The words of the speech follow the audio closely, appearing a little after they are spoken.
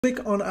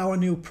Click on our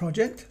new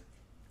project.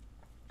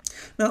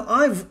 Now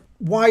I've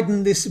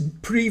widened this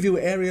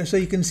preview area so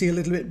you can see a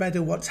little bit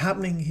better what's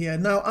happening here.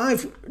 Now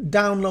I've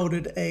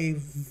downloaded a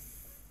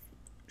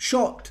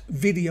short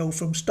video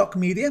from stock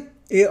media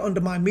here under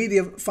my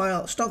media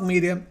file, stock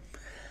media,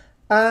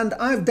 and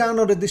I've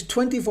downloaded this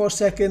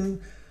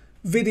 24-second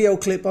video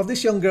clip of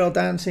this young girl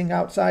dancing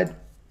outside.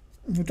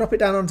 We'll drop it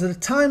down onto the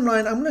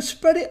timeline. I'm going to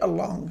spread it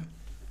along.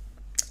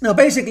 Now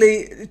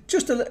basically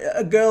just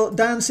a girl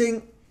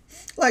dancing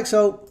like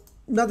so,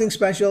 nothing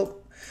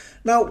special.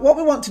 Now what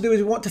we want to do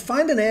is we want to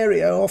find an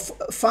area or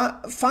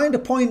find a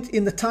point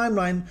in the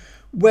timeline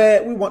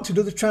where we want to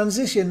do the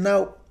transition.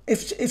 Now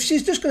if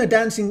she's just going to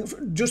dancing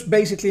just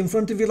basically in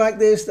front of you like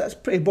this, that's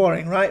pretty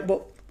boring, right?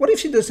 But what if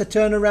she does a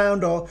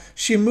turnaround or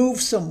she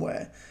moves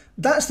somewhere?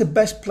 That's the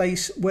best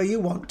place where you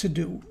want to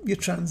do your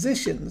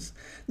transitions.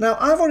 Now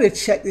I've already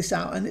checked this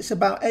out and it's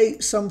about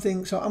 8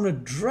 something, so I'm going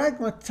to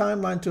drag my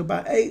timeline to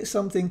about 8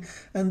 something,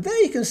 and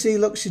there you can see,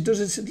 look, she does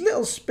this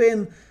little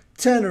spin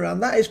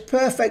turnaround. That is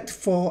perfect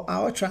for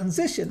our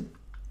transition.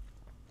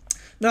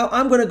 Now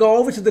I'm going to go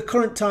over to the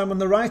current time on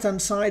the right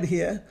hand side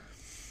here,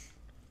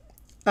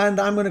 and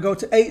I'm going to go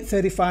to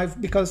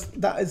 8:35 because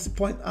that is the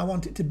point I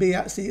want it to be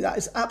at. See, that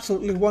is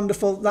absolutely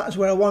wonderful. That's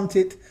where I want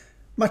it,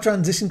 my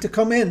transition, to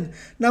come in.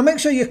 Now make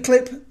sure your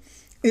clip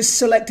is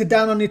selected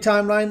down on your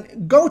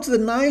timeline. Go to the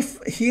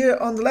knife here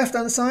on the left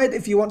hand side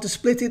if you want to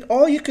split it,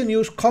 or you can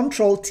use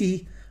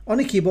Ctrl-T on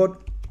your keyboard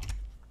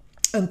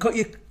and cut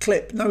your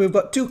clip. Now we've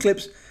got 2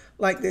 clips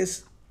like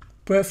this.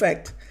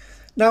 Perfect.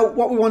 Now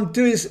what we want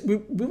to do is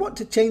we want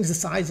to change the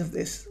size of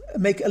this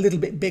and make it a little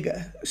bit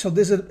bigger, so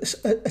there's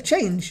a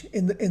change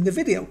in the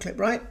video clip,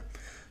 right?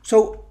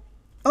 So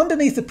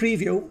underneath the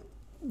preview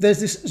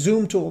there's this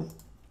zoom tool,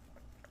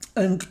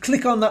 and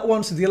click on that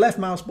once with your left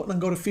mouse button and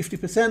go to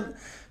 50%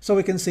 so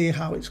we can see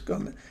how it's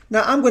gone.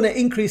 Now I'm going to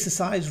increase the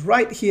size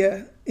right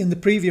here in the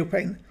preview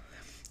pane.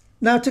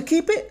 Now to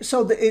keep it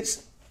so that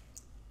it's,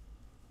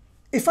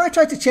 if I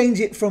try to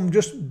change it from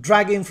just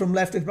dragging from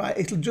left to right,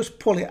 it'll just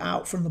pull it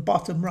out from the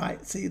bottom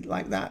right, see,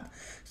 like that.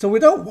 So we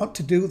don't want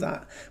to do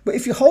that. But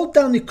if you hold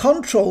down the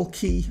Control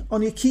key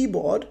on your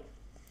keyboard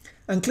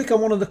and click on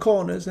one of the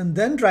corners and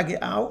then drag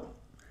it out,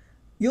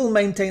 you'll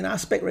maintain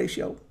aspect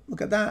ratio.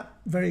 Look at that,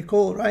 very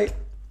cool, right?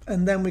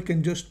 And then we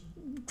can just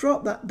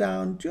drop that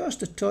down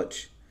just a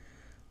touch,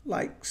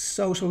 like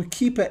so. So we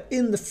keep it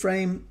in the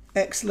frame.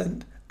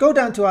 Excellent. Go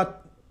down to our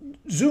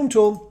zoom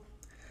tool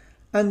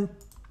and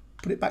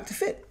put it back to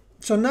fit.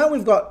 So now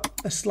we've got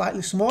a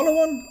slightly smaller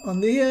one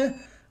on the here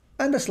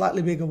and a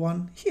slightly bigger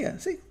one here.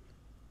 See,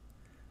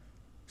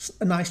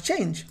 a nice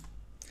change.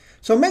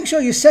 So make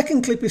sure your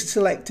second clip is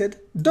selected.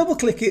 Double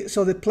click it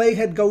so the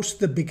playhead goes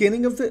to the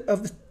beginning of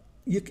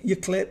your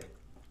clip.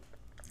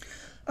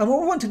 And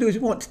what we want to do is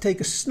we want to take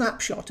a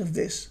snapshot of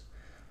this.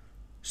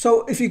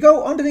 So if you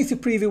go underneath the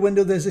preview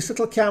window, there's this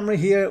little camera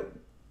here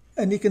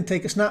and you can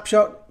take a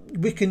snapshot.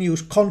 We can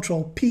use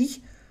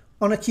Ctrl-P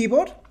on a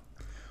keyboard.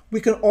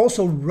 We can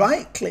also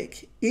right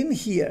click in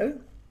here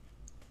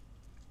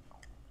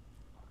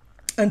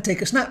and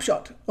take a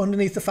snapshot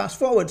underneath the fast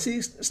forward.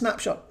 See,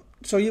 snapshot.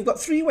 So you've got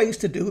 3 ways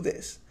to do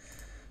this.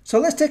 So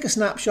let's take a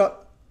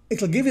snapshot.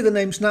 It'll give you the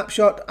name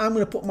snapshot. I'm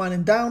going to put mine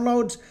in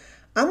downloads.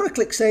 I'm going to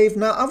click save.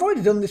 Now I've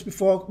already done this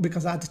before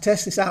because I had to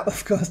test this out,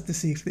 of course, to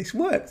see if this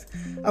worked.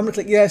 I'm going to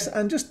click yes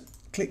and just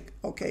click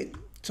OK,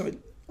 so it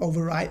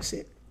overwrites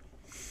it.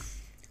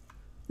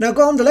 Now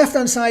go on the left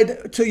hand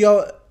side to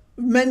your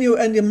menu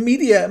and your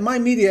media, my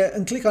media,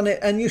 and click on it,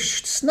 and your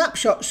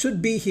snapshot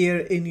should be here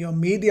in your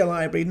media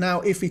library. Now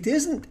if it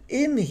isn't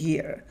in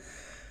here,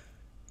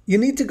 you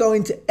need to go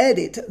into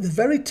edit at the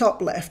very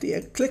top left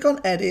here, click on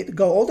edit,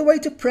 go all the way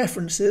to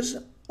preferences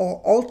or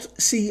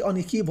Alt-C on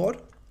your keyboard,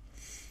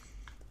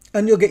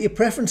 and you'll get your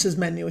preferences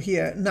menu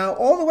here. Now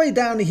all the way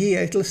down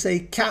here it'll say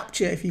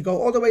capture. If you go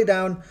all the way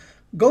down,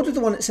 go to the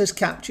one that says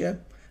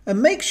capture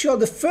and make sure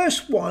the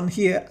first one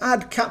here,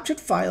 add captured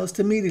files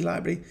to media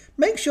library,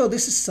 make sure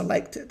this is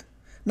selected.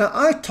 Now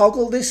I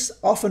toggle this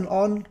off and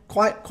on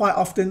quite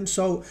often,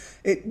 so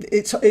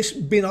it's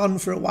been on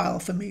for a while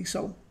for me,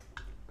 so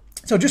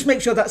just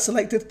make sure that's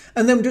selected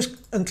and then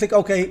click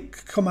OK,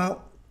 come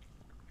out.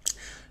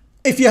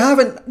 If you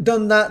haven't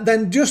done that,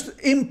 then just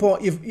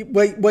import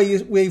where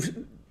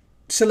we've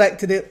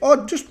selected it,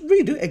 or just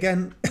redo it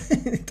again.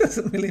 It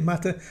doesn't really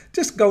matter.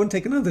 Just go and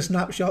take another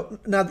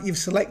snapshot now that you've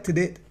selected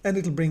it and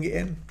it'll bring it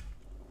in.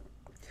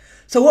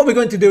 So what we're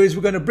going to do is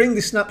we're going to bring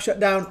this snapshot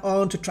down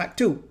onto track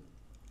 2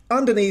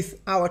 underneath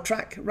our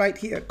track right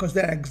here, because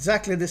they're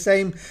exactly the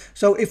same.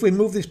 So if we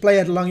move this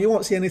playhead along, you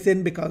won't see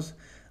anything because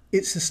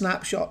it's a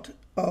snapshot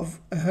of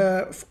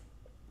her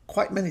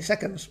quite many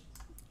seconds.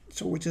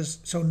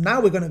 So now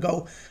we're going to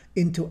go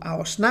into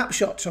our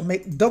snapshot. So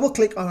double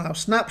click on our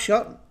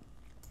snapshot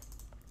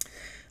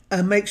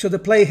and make sure the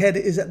playhead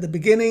is at the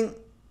beginning.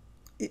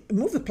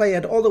 Move the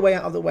playhead all the way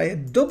out of the way,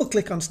 double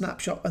click on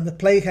snapshot, and the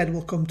playhead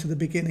will come to the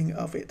beginning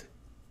of it.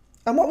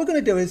 And what we're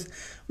going to do is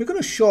we're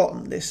going to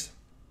shorten this.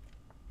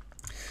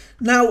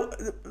 Now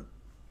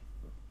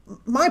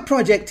my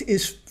project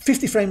is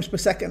 50 frames per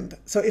second.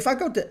 So if I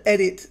go to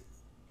Edit,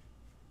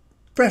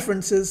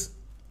 Preferences,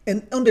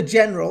 and under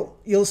General,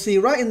 you'll see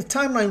right in the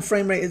timeline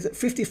frame rate is at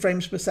 50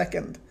 frames per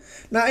second.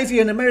 Now, if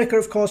you're in America,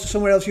 of course, or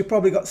somewhere else, you've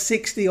probably got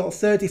 60 or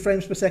 30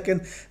 frames per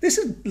second. This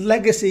is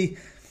legacy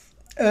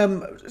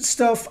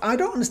stuff. I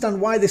don't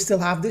understand why they still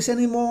have this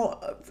anymore.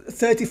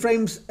 30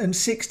 frames and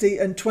 60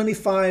 and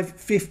 25,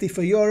 50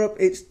 for Europe.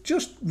 It's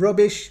just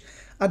rubbish.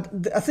 I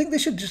think they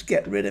should just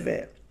get rid of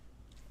it.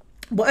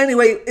 But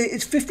anyway,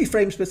 it's 50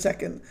 frames per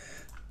second.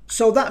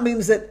 So that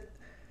means that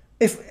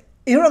if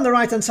here on the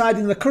right hand side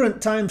in the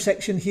current time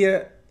section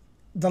here,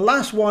 the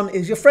last one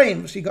is your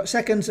frames. You've got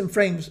seconds and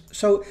frames.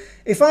 So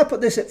if I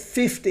put this at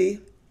 50,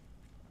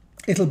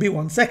 it'll be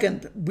 1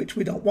 second, which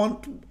we don't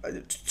want.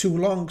 It's too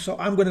long. So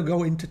I'm going to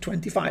go into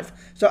 25.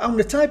 So I'm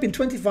going to type in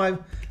 25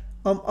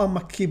 on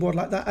my keyboard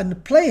like that. And the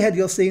playhead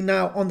you'll see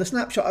now on the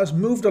snapshot has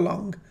moved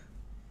along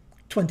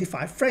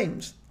 25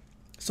 frames.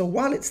 So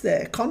while it's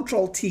there,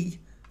 Control T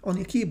on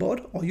your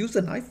keyboard, or use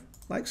the knife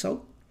like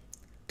so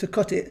to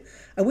cut it.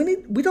 And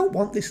we don't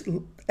want this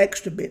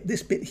extra bit,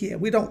 this bit here.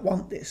 We don't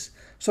want this.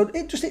 So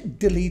just hit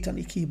delete on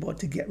your keyboard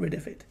to get rid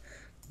of it.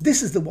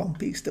 This is the one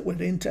piece that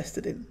we're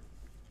interested in.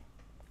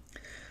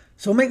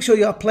 So make sure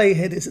your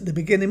playhead is at the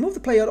beginning. Move the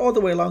playhead all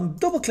the way along,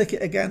 double click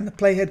it again. The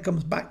playhead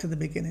comes back to the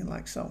beginning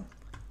like so.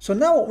 So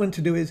now what we want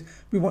to do is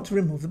we want to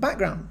remove the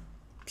background.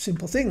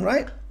 Simple thing,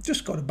 right?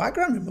 Just go to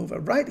background remover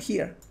right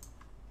here.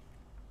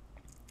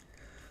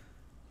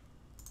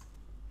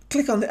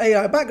 Click on the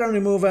AI background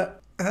remover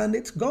and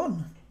it's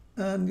gone.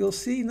 And you'll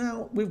see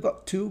now we've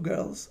got two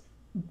girls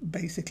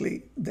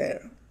basically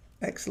there.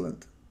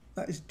 Excellent.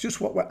 That is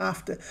just what we're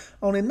after.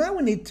 Only now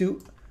we need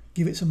to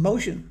give it some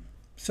motion.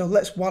 So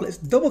while it's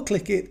double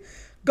click it,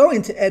 go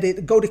into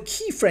edit, go to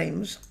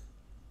keyframes.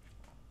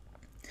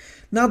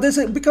 Now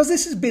because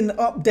this has been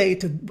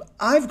updated,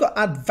 I've got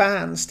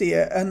advanced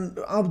here, and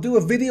I'll do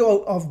a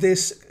video of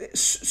this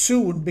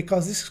soon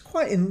because this is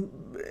quite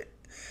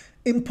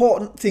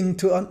important thing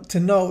to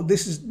know.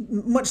 This is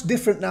much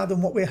different now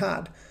than what we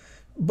had.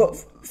 But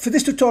for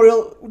this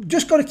tutorial,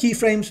 just go to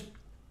keyframes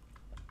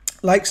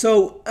like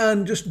so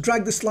and just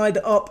drag the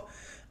slider up,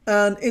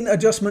 and in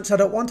adjustments I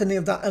don't want any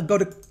of that. I'll go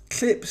to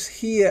clips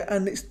here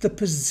and it's the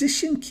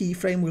position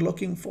keyframe we're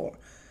looking for.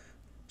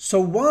 So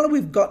while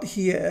we've got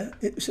here,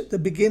 it's at the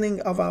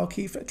beginning of our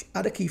keyframe,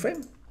 add a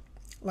keyframe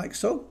like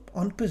so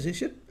on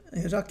position.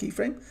 Here's our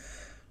keyframe.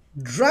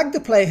 Drag the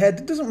playhead,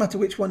 it doesn't matter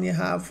which one you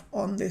have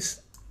on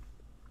this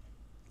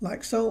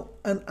like so,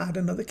 and add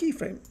another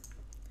keyframe.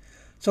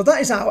 So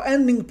that is our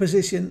ending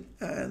position,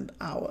 and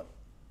our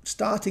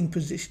starting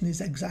position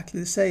is exactly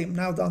the same.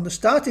 Now on the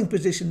starting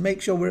position,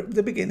 make sure we're at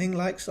the beginning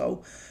like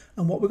so,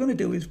 and what we're going to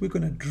do is we're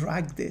going to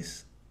drag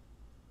this.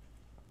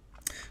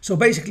 So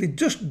basically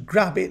just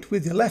grab it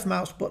with your left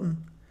mouse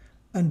button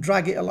and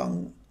drag it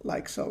along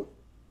like so,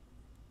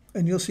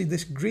 and you'll see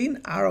this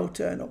green arrow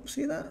turn up.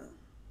 See that?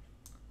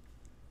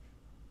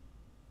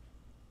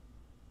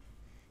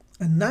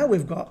 And now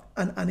we've got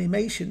an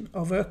animation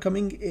of her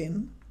coming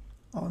in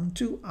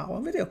onto our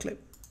video clip.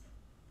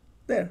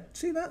 There,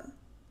 see that?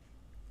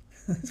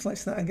 Let's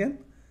watch that again.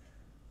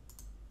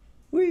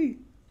 Whee!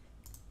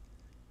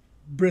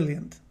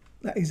 Brilliant.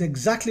 That is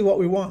exactly what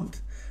we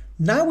want.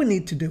 Now we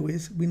need to do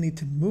is we need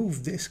to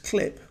move this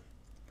clip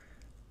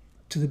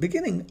to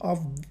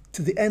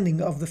the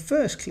ending of the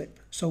first clip.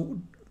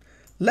 So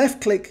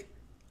left click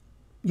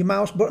your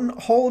mouse button,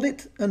 hold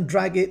it and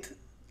drag it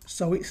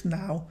so it's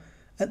now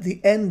at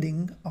the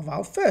ending of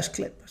our first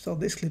clip. So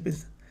this clip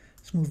is,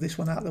 let's move this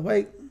one out of the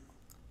way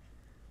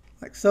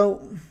like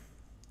so,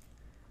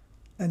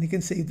 and you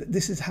can see that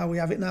this is how we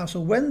have it now. So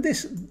when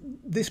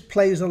this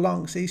plays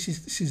along, see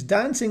she's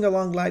dancing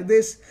along like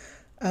this,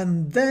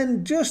 and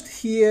then just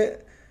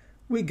here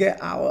we get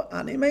our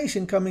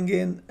animation coming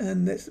in,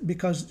 and it's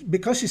because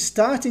she's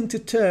starting to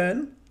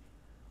turn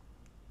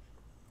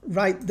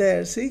right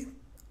there, see,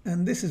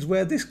 and this is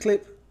where this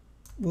clip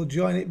will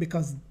join it,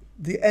 because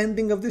the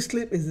ending of this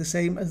clip is the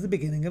same as the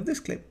beginning of this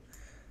clip.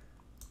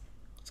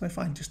 So if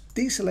I just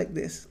deselect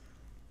this,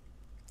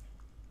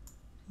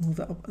 move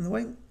that up in the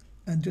way,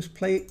 and just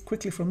play it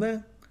quickly from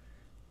there,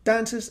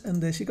 dances,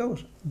 and there she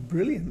goes.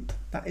 Brilliant.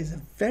 That is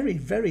a very,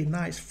 very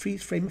nice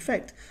freeze frame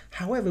effect.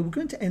 However, we're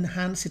going to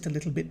enhance it a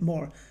little bit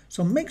more.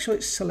 So make sure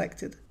it's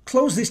selected.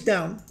 Close this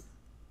down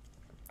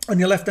on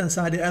your left hand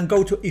side and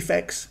go to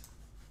Effects.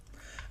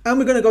 And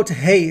we're going to go to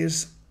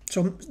Haze,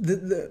 so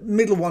the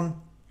middle one,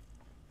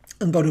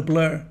 and go to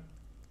Blur.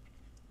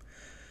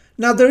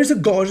 Now there is a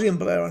Gaussian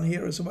blur on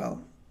here as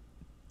well.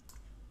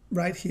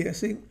 Right here,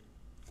 see?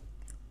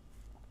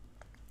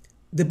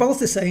 They're both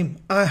the same.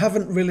 I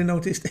haven't really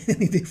noticed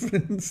any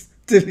difference,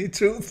 to be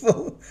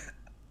truthful.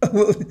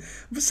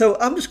 So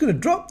I'm just going to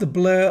drop the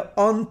blur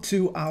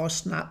onto our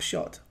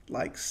snapshot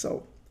like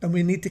so. And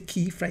we need to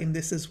keyframe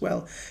this as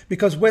well,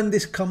 because when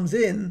this comes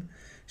in,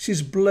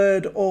 she's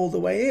blurred all the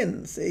way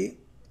in, see?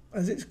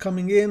 As it's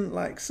coming in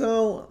like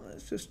so.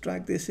 Let's just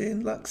drag this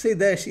in. Look, see,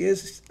 there she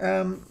is.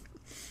 And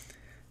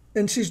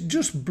she's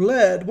just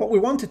blurred. What we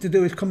wanted to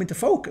do is come into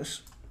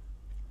focus.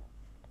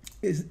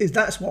 is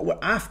that's what we're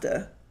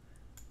after.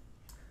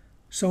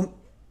 So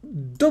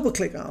double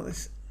click on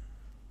this.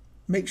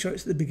 Make sure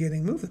it's the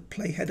beginning. Move the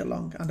playhead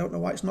along. I don't know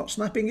why it's not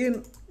snapping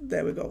in.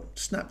 There we go.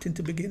 Snapped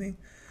into beginning.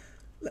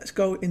 Let's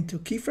go into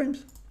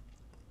keyframes.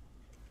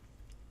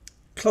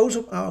 Close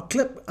up our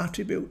clip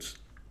attributes.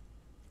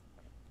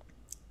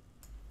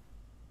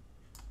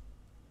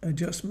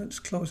 Adjustments,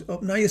 close it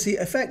up. Now you see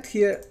effect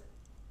here,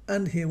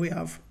 and here we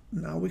have,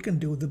 now we can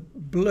do the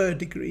blur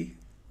degree.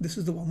 This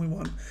is the one we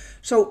want.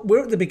 So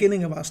we're at the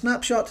beginning of our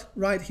snapshot,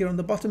 right here on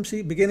the bottom,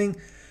 see, beginning.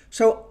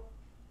 So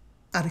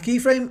add a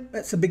keyframe,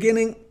 that's the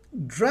beginning.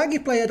 Drag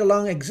your playhead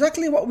along,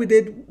 exactly what we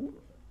did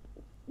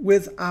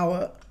with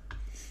our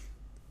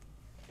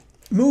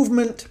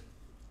movement.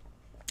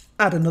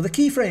 Add another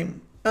keyframe.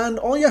 And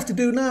all you have to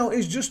do now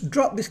is just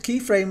drop this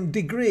keyframe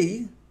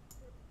degree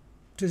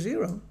to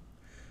 0.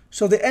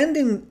 So the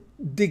ending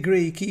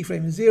degree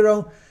keyframe is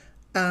 0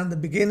 and the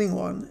beginning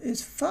one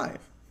is 5.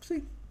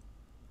 See?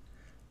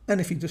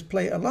 And if you just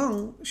play it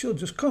along, she'll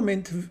just come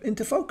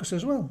into focus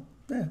as well.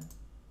 There.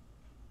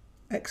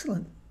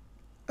 Excellent.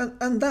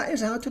 And that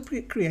is how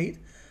to create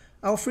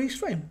our freeze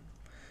frame.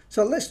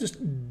 So let's just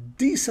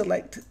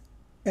deselect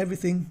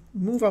everything,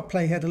 move our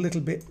playhead a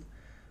little bit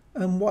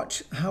and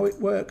watch how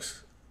it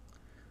works.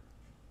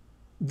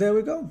 There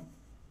we go.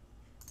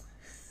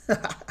 I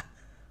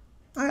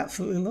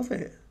absolutely love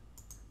it.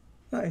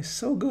 That is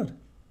so good.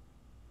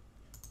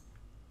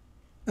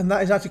 And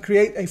that is how to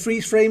create a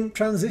freeze frame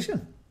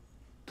transition.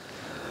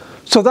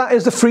 So that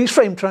is the freeze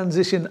frame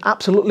transition.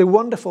 Absolutely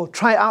wonderful.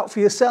 Try it out for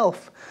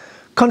yourself.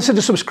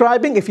 Consider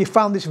subscribing if you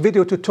found this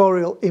video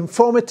tutorial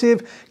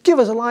informative. Give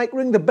us a like,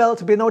 ring the bell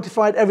to be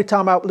notified every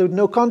time I upload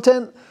new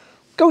content.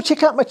 Go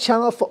check out my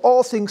channel for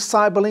all things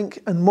Cyberlink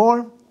and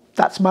more.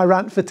 That's my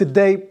rant for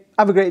today.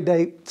 Have a great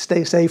day.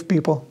 Stay safe,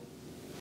 people.